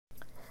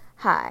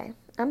Hi,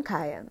 I'm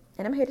Kaya,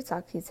 and I'm here to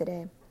talk to you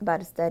today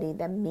about a study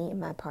that me and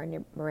my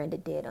partner Miranda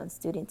did on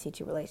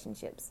student-teacher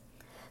relationships.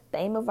 The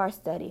aim of our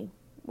study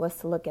was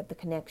to look at the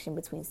connection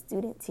between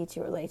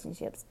student-teacher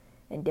relationships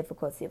and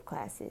difficulty of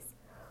classes.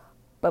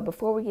 But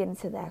before we get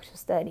into the actual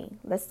study,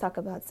 let's talk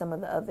about some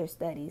of the other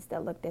studies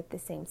that looked at the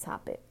same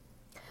topic.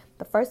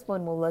 The first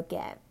one we'll look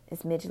at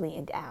is Midgley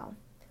and Al,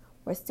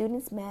 where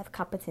students' math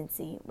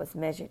competency was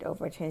measured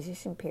over a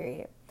transition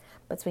period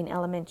between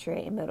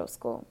elementary and middle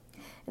school.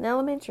 In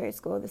elementary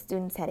school, the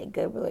students had a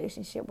good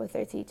relationship with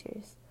their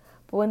teachers,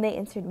 but when they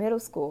entered middle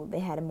school, they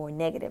had a more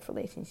negative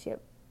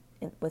relationship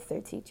with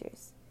their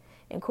teachers.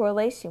 In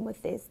correlation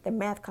with this, their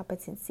math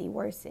competency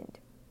worsened.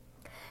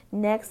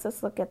 Next,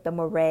 let's look at the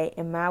Murray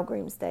and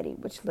Malgrim study,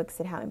 which looks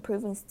at how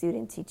improving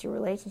student-teacher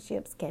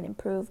relationships can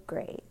improve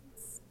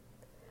grades.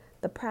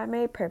 The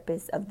primary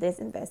purpose of this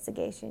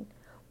investigation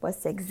was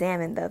to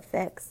examine the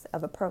effects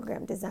of a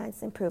program designed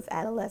to improve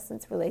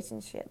adolescents'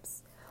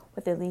 relationships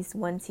with at least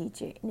one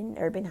teacher in an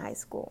urban high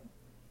school.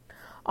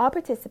 All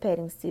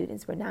participating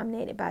students were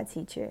nominated by a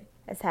teacher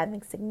as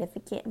having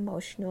significant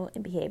emotional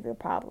and behavioral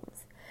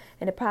problems,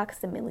 and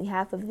approximately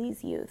half of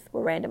these youth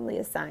were randomly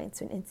assigned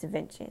to an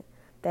intervention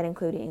that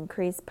included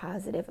increased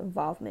positive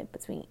involvement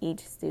between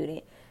each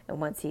student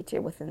and one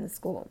teacher within the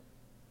school.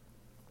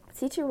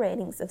 Teacher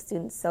ratings of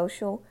students'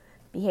 social,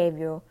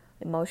 behavioral,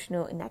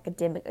 emotional, and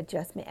academic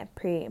adjustment at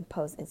pre- and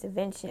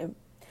post-intervention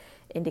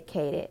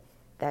indicated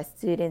that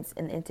students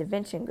in the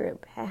intervention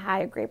group had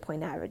higher grade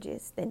point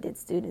averages than did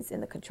students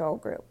in the control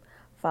group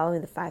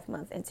following the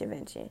 5-month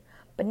intervention,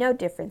 but no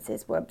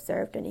differences were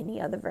observed on any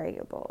other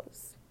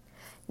variables.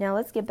 Now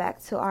let's get back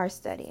to our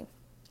study.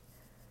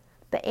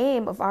 The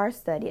aim of our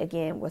study,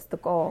 again, was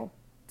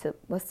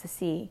to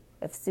see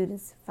if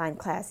students find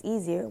class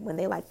easier when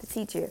they like the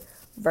teacher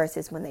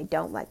versus when they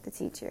don't like the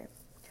teacher.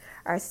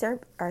 Our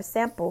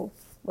sample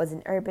was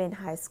an urban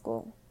high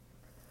school.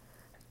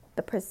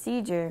 The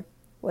procedure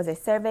was a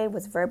survey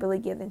was verbally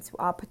given to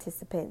all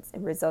participants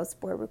and results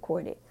were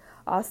recorded.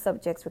 All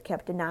subjects were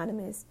kept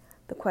anonymous.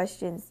 The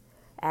questions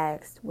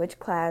asked which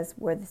class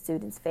were the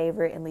students'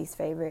 favorite and least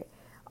favorite.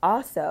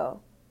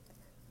 Also,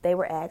 they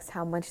were asked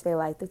how much they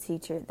liked the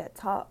teacher that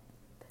taught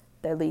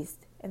their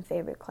least and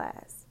favorite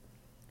class.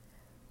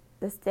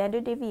 The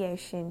standard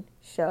deviation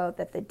showed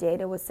that the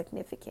data was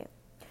significant.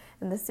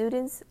 In the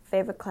students'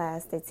 favorite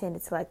class, they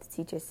tended to like the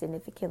teacher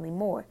significantly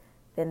more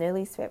than their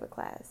least favorite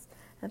class,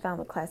 and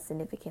found the class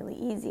significantly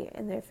easier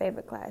in their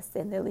favorite class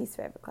than their least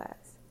favorite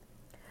class.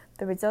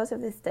 The results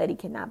of this study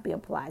cannot be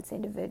applied to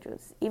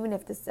individuals, even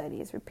if the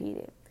study is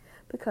repeated,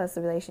 because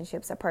the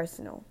relationships are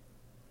personal.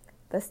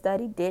 The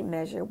study did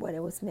measure what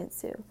it was meant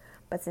to,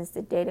 but since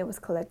the data was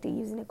collected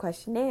using a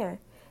questionnaire,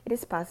 it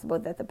is possible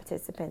that the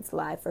participants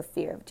lied for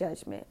fear of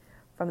judgment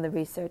from the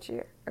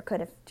researcher or could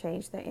have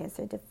changed their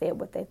answer to fit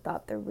what they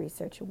thought the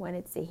researcher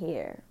wanted to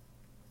hear.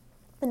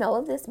 And all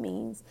of this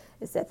means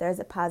is that there is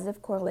a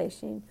positive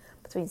correlation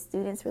between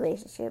students'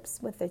 relationships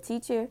with their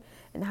teacher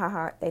and how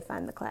hard they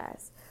find the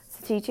class.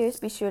 So teachers,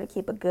 be sure to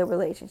keep a good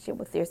relationship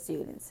with your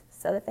students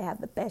so that they have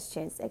the best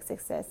chance at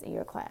success in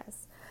your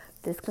class.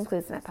 This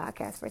concludes my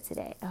podcast for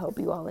today. I hope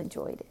you all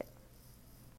enjoyed it.